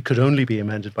thereafter it could only be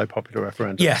amended by popular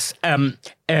referendum. Yes.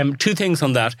 Two things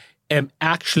on that.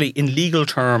 Actually, in legal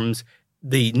terms,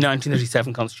 the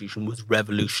 1937 Constitution was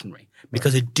revolutionary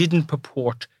because it didn't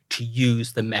purport to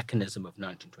use the mechanism of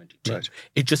 1922. Right.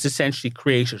 It just essentially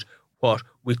created what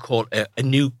we call a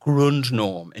new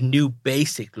Grundnorm, a new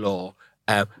basic law,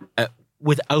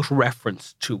 without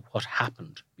reference to what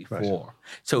happened before.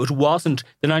 Right. So it wasn't,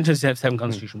 the 1977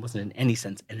 Constitution wasn't in any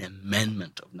sense an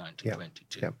amendment of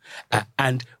 1922. Yeah.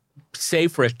 And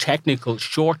save for a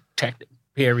short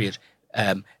period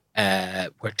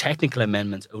where technical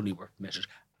amendments only were permitted,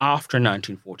 after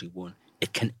 1941,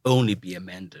 it can only be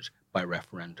amended by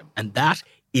referendum. And that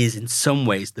is in some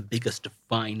ways the biggest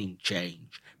defining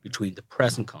change between the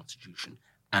present Constitution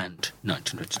and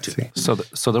 1922.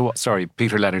 So there was, sorry,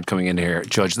 Peter Leonard coming in here.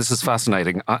 Judge, this is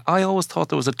fascinating. I always thought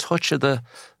there was a touch of the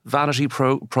vanity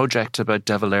project about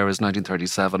De Valera's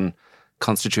 1937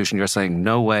 Constitution. You're saying,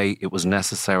 no way, it was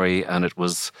necessary and it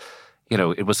was...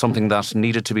 it was something that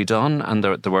needed to be done, and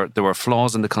there were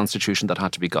flaws in the Constitution that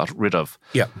had to be got rid of.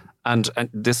 Yeah. And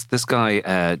this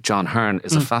guy, John Hearn,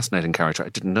 is a fascinating character. I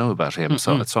didn't know about him,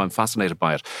 so I'm fascinated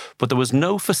by it. But there was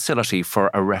no facility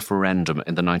for a referendum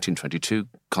in the 1922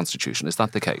 Constitution. Is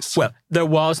that the case? Well, there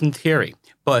was in theory,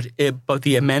 but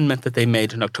the amendment that they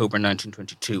made in October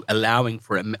 1922, allowing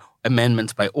for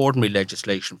amendments by ordinary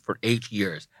legislation for 8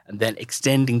 years, and then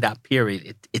extending that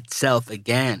period itself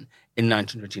again in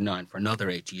 1929 for another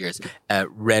 8 years,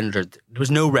 rendered there was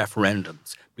no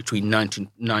referendums between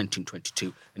 1922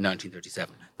 and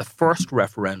 1937. The first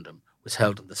referendum was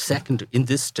held on the 2nd in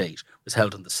this state was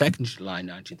held on the 2nd of July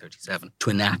 1937 to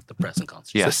enact the present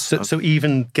Constitution. Yes. So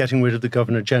even getting rid of the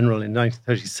Governor General in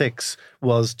 1936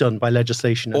 was done by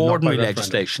legislation, and ordinary not by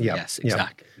legislation. Yeah. Yes,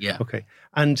 exactly. Yeah. Okay.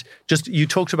 And just you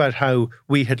talked about how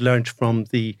we had learned from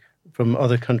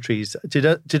other countries.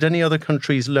 Did any other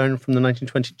countries learn from the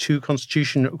 1922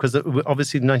 Constitution? Because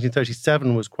obviously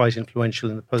 1937 was quite influential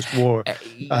in the post-war.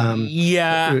 I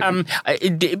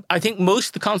think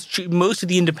most of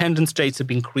the independent states have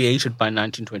been created by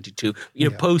 1922.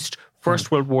 Post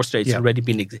First World War states had already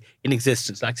been in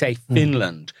existence. Like say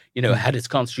Finland, had its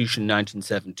constitution in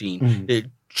 1917. The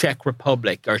Czech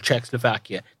Republic or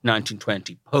Czechoslovakia,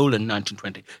 1920, Poland,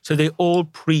 1920. So they all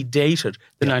predated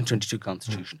the 1922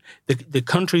 Constitution. The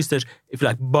countries that, if you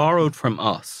like, borrowed from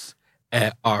us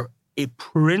are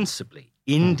principally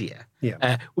India,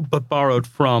 but borrowed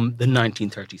from the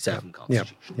 1937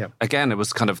 Constitution. Again, it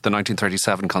was kind of the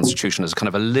 1937 Constitution as kind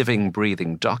of a living,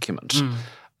 breathing document.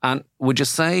 And would you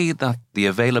say that the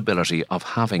availability of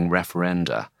having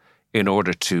referenda in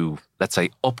order to, let's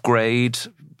say, upgrade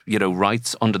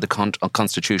rights under the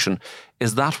Constitution,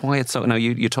 is that why it's so? Now,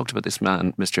 you talked about this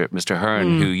man, Mr.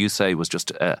 Hearn, who you say was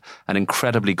just an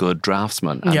incredibly good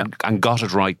draftsman and got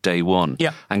it right day one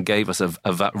and gave us a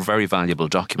very valuable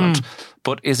document.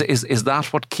 But is that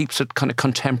what keeps it kind of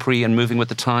contemporary and moving with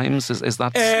the times? Is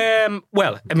that?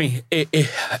 Well, I mean,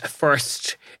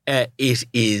 first, it is,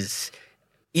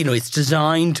 it's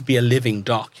designed to be a living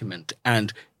document,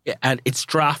 and it's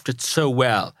drafted so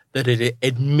well that it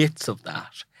admits of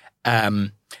that.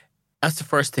 That's the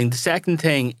first thing. The second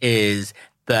thing is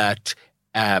that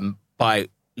by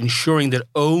ensuring that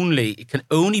it can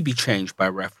only be changed by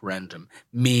referendum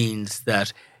means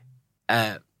that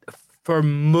for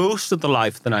most of the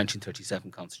life of the 1937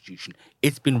 Constitution,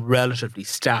 it's been relatively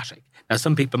static. Now,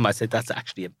 some people might say that's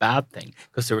actually a bad thing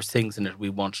because there were things in it we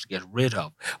wanted to get rid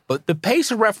of. But the pace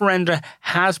of referenda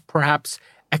has perhaps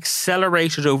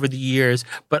accelerated over the years,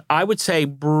 but I would say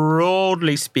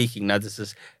broadly speaking, now this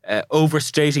is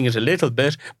overstating it a little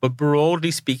bit, but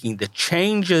broadly speaking, the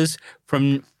changes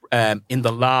from in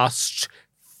the last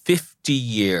 50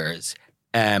 years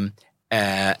in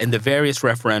the various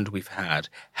referenda we've had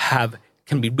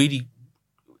can be really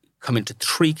come into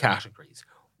three categories.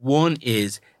 One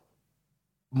is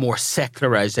more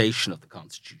secularization of the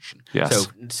Constitution. Yes.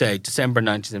 So, say December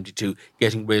 1972,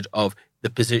 getting rid of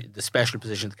the special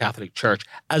position of the Catholic Church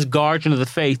as guardian of the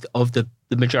faith of the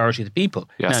majority of the people.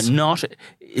 Yes. Now,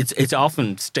 it's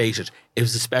often stated it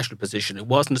was a special position. It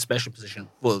wasn't a special position,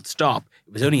 full stop.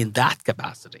 It was only in that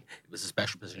capacity it was a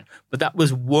special position. But that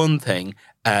was one thing,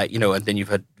 and then you've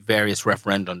had various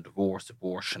referenda on divorce,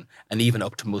 abortion, and even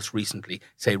up to most recently,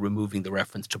 say, removing the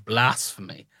reference to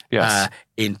blasphemy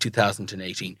in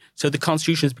 2018. So the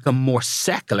Constitution has become more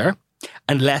secular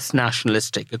and less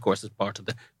nationalistic, of course, as part of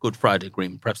the Good Friday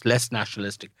Agreement, perhaps less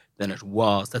nationalistic than it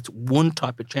was. That's one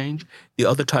type of change. The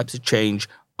other types of change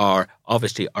are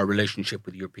obviously our relationship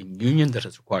with the European Union that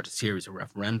has required a series of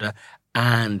referenda,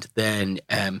 and then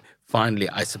finally,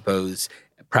 I suppose,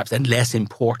 perhaps and less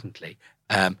importantly,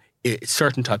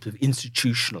 certain types of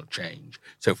institutional change.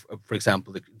 So, for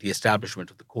example, the establishment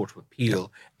of the Court of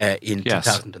Appeal in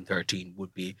 2013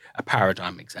 would be a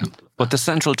paradigm example. But the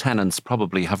central tenets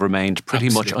probably have remained pretty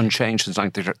much unchanged since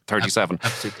 1937.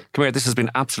 Absolutely. Come here, this has been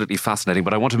absolutely fascinating,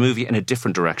 but I want to move you in a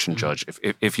different direction, Judge,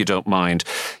 if you don't mind.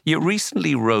 You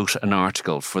recently wrote an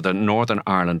article for the Northern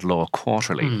Ireland Law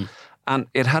Quarterly, and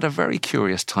it had a very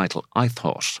curious title, I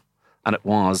thought, and it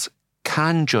was,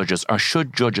 "Can judges or should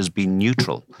judges be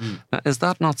neutral?" Now, is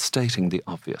that not stating the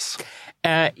obvious?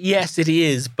 Yes, it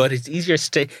is, but it's easier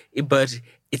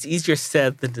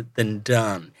said than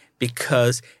done,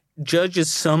 because judges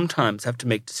sometimes have to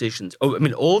make decisions.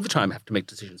 All the time have to make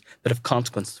decisions that have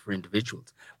consequences for individuals,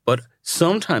 but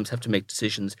sometimes have to make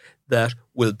decisions that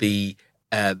will be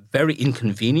very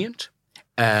inconvenient,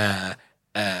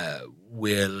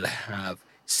 will have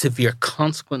severe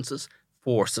consequences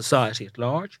for society at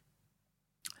large.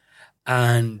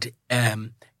 And,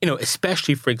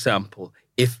 especially, for example,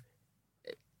 if,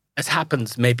 as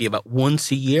happens maybe about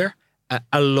once a year,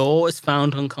 a law is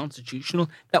found unconstitutional,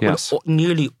 that will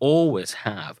nearly always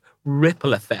have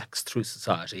ripple effects through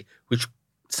society, which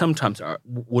sometimes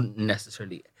wouldn't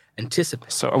necessarily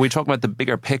anticipate. So are we talking about the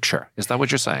bigger picture? Is that what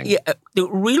you're saying? Yeah. The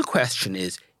real question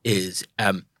is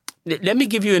let me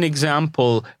give you an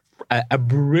example, a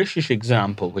British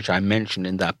example, which I mentioned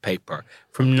in that paper,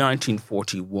 from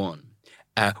 1941.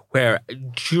 Where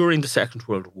during the Second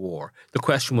World War, the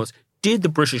question was, did the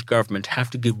British government have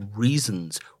to give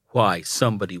reasons why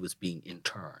somebody was being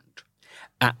interned?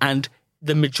 And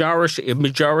the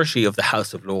majority of the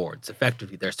House of Lords,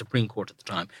 effectively their Supreme Court at the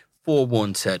time,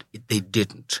 4-1 said they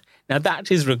didn't. Now, that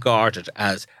is regarded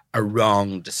as a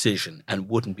wrong decision and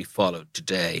wouldn't be followed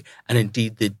today. And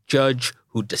indeed, the judge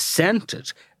who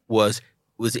dissented was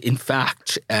in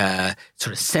fact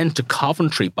sort of sent to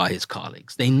Coventry by his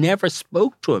colleagues. They never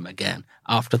spoke to him again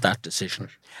after that decision.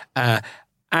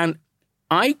 And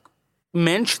I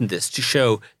mention this to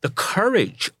show the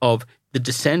courage of the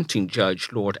dissenting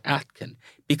judge, Lord Atkin,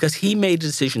 because he made a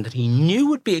decision that he knew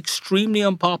would be extremely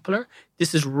unpopular.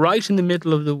 This is right in the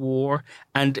middle of the war,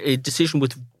 and a decision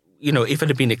with, if it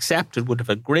had been accepted, would have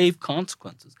had grave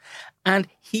consequences. And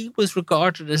he was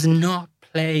regarded as not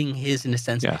playing his, in a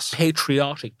sense,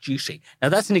 patriotic duty. Now,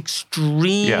 that's an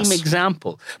extreme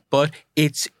example, but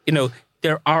it's,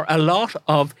 there are a lot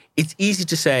of, it's easy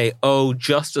to say,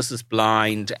 justice is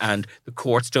blind and the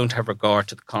courts don't have regard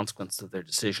to the consequences of their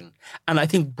decision. And I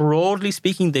think broadly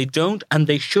speaking, they don't and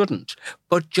they shouldn't.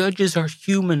 But judges are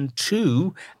human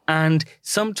too. And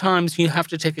sometimes you have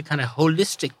to take a kind of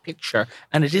holistic picture,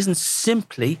 and it isn't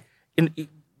simply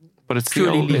but it's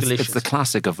the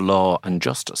classic of law and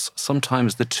justice.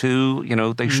 Sometimes the two,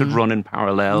 they should run in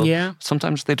parallel. Yeah.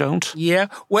 Sometimes they don't. Yeah.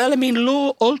 Well,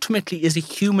 law ultimately is a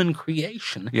human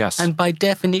creation. Yes. And by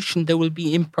definition, there will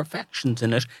be imperfections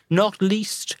in it, not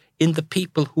least in the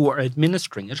people who are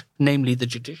administering it, namely the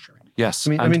judiciary. Yes.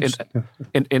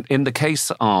 In the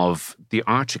case of the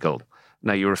article,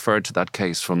 now you referred to that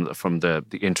case from the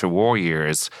interwar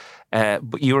years.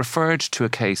 But you referred to a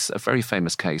very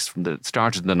famous case from the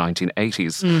started in the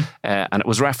 1980s, and it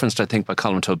was referenced, I think, by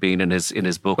Colin Tobin in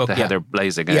his book, The Heather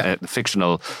Blazing, a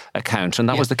fictional account, and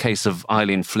that was the case of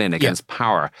Eileen Flynn against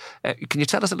Power. Can you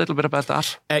tell us a little bit about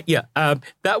that?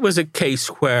 That was a case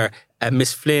where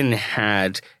Miss Flynn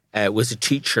was a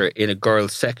teacher in a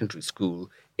girls' secondary school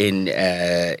in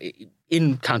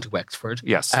County Wexford.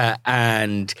 Yes,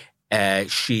 and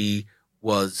she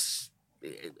was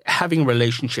having a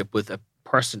relationship with a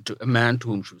man to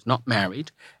whom she was not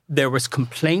married. There was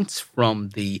complaints from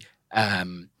the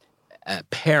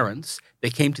parents.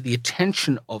 They came to the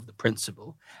attention of the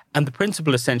principal, and the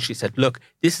principal essentially said, look,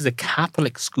 this is a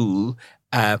Catholic school,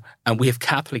 and we have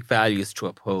Catholic values to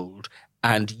uphold,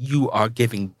 and you are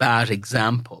giving bad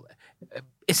example,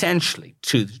 essentially,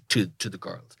 to the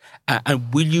girls.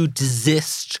 And will you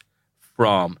desist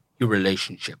from your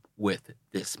relationship with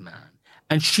this man?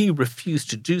 And she refused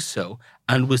to do so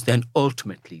and was then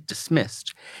ultimately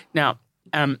dismissed. Now,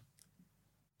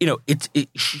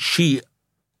 she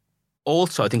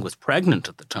also, I think, was pregnant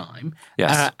at the time.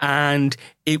 Yes. And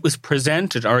it was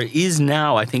presented, or is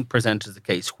now, I think, presented as a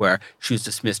case where she was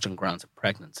dismissed on grounds of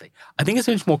pregnancy. I think it's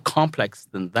much more complex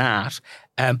than that.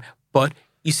 But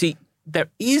you see, there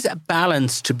is a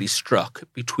balance to be struck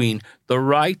between the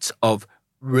rights of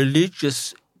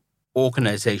religious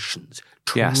organizations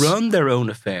to run their own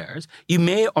affairs. You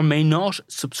may or may not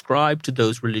subscribe to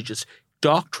those religious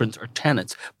doctrines or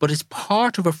tenets, but it's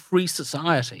part of a free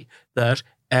society that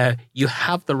you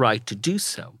have the right to do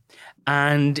so.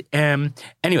 And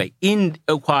anyway, in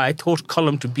why I thought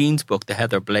Colm Tóibín's book, The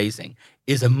Heather Blazing,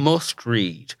 is a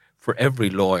must-read for every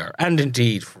lawyer, and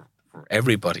indeed for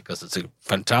everybody, because it's a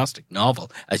fantastic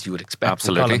novel, as you would expect.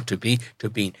 Absolutely. From Colm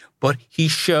Tóibín. But he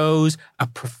shows a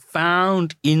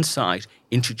profound insight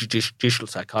into judicial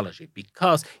psychology,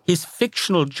 because his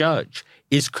fictional judge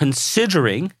is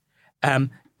considering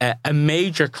a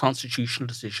major constitutional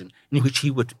decision in which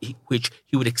he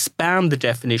would expand the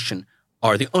definition,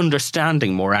 or the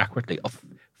understanding, more accurately, of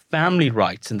family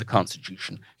rights in the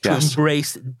Constitution to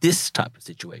embrace this type of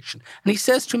situation. And he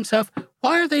says to himself,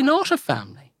 why are they not a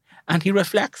family? And he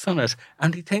reflects on it,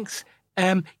 and he thinks,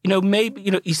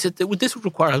 maybe, he said that this would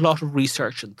require a lot of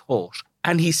research and thought.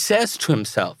 And he says to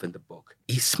himself in the book,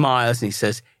 he smiles and he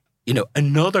says,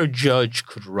 another judge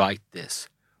could write this,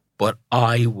 but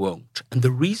I won't. And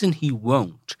the reason he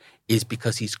won't is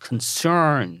because he's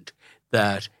concerned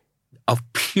that of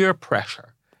peer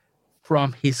pressure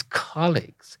from his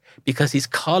colleagues, because his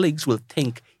colleagues will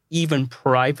think, even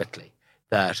privately,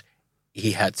 that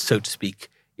he had, so to speak,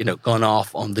 gone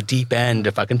off on the deep end,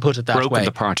 if I can put it that way. Broken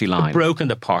the party line. Broken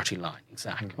the party line,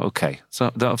 exactly. Okay, so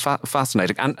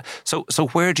fascinating. And so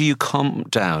where do you come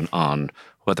down on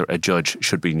whether a judge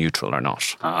should be neutral or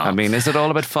not? I mean, is it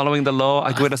all about following the law?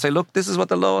 I go in and say, look, this is what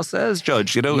the law says,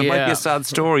 Judge. It might be a sad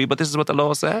story, but this is what the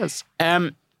law says.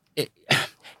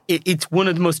 It's one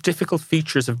of the most difficult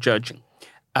features of judging.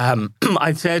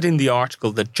 I've said in the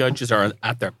article that judges are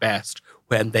at their best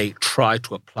when they try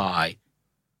to apply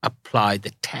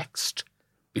the text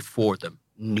before them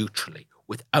neutrally,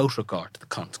 without regard to the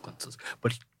consequences.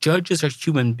 But judges are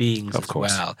human beings as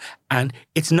well. And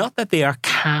it's not that they are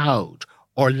cowed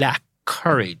or lack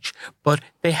courage, but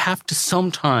they have to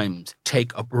sometimes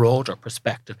take a broader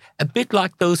perspective, a bit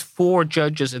like those 4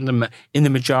 judges in the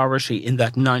majority in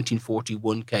that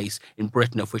 1941 case in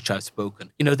Britain of which I've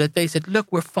spoken. That they said, look,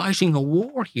 we're fighting a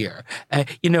war here.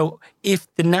 If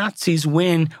the Nazis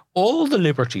win, all the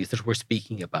liberties that we're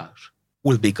speaking about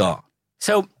will be gone.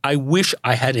 So I wish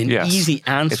I had an easy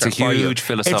answer for you. It's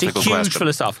a huge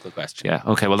philosophical question. Yeah,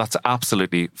 okay, well, that's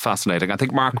absolutely fascinating. I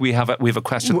think, Mark, we have a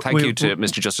question. Thank you to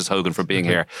Mr. Justice Hogan for being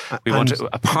here. We want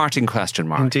a parting question,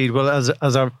 Mark. Indeed. Well, as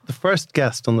the first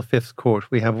guest on the Fifth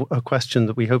Court, we have a question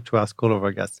that we hope to ask all of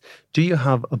our guests. Do you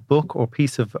have a book or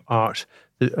piece of art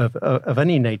of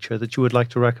any nature that you would like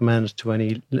to recommend to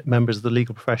any members of the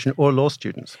legal profession or law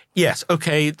students? Yes,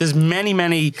 okay. There's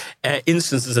many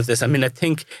instances of this. I mean, I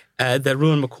think that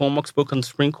Ruan McCormack's book on the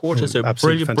Supreme Court is a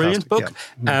brilliant book.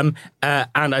 Yeah.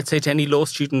 And I'd say to any law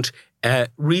student,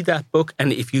 read that book,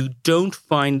 and if you don't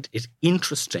find it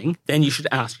interesting, then you should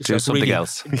ask yourself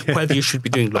else. whether you should be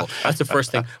doing law. That's the first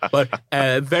thing. But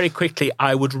very quickly,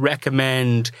 I would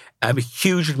recommend, I'm a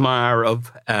huge admirer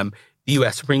of the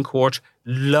US Supreme Court,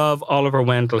 love Oliver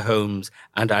Wendell Holmes,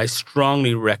 and I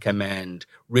strongly recommend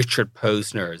Richard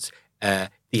Posner's The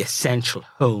Essential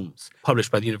Holmes, published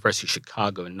by the University of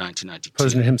Chicago in 1992.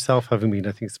 Posner himself having been,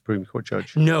 I think, Supreme Court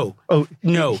judge. No. Oh,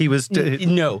 no. He was...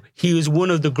 No, he was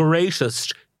one of the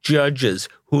greatest judges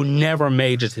who never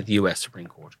made it to the US Supreme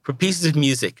Court. For pieces of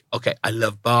music, okay, I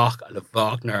love Bach, I love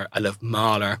Wagner, I love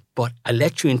Mahler, but I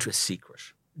let you into a secret.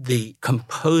 The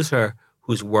composer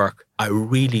whose work I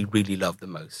really, really love the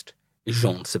most is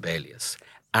Jean Sibelius.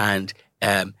 And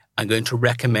I'm going to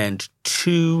recommend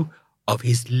 2 of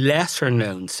his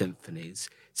lesser-known symphonies,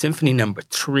 Symphony No.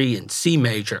 3 in C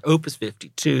major, Opus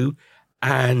 52,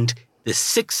 and the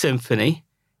 6th Symphony,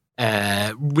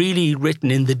 really written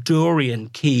in the Dorian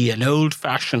key, an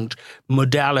old-fashioned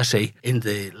modality in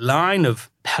the line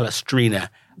of Palestrina.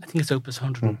 I think it's Opus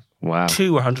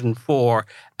 102 or 104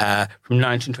 from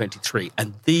 1923.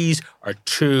 And these are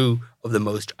 2 of the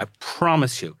most, I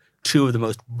promise you, 2 of the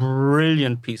most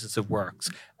brilliant pieces of works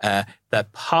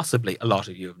that possibly a lot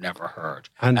of you have never heard.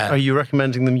 And are you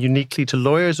recommending them uniquely to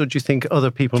lawyers, or do you think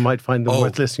other people might find them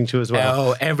worth listening to as well?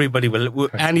 Oh, everybody will.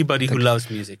 Anybody who loves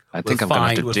music. I think I'm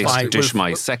going to have to dish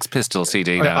my Sex Pistols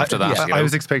CD now after that. I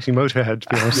was expecting Motorhead, to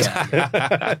be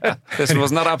honest. This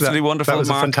was not absolutely wonderful, That was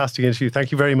Mark. a fantastic interview.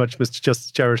 Thank you very much, Mr.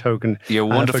 Justice Gerard Hogan. You're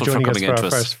wonderful for coming into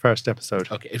us. First episode.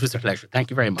 Okay, it was a pleasure. Thank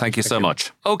you very much. Thank you so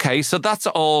much. Okay, so that's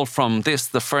all from the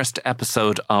first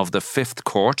episode of The Fifth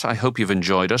Court. I hope you've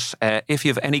enjoyed it. If you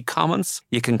have any comments,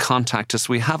 you can contact us.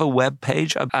 We have a web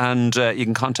page, and you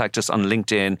can contact us on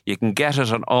LinkedIn. You can get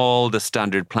it on all the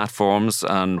standard platforms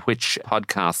on which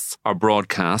podcasts are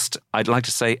broadcast. I'd like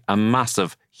to say a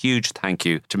massive, huge thank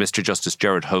you to Mr. Justice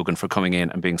Gerard Hogan for coming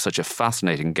in and being such a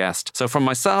fascinating guest. So from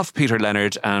myself, Peter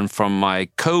Leonard, and from my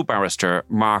co-barrister,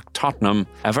 Mark Tottenham,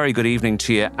 a very good evening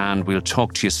to you, and we'll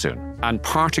talk to you soon. And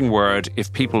parting word,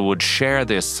 if people would share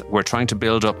this, we're trying to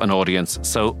build up an audience.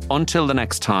 So until the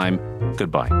next time,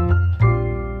 goodbye.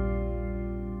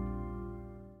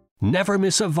 Never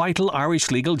miss a vital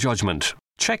Irish legal judgment.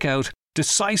 Check out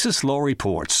Decisis Law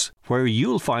Reports, where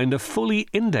you'll find a fully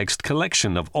indexed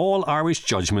collection of all Irish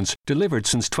judgments delivered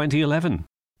since 2011.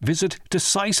 Visit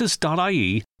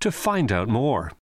decisis.ie to find out more.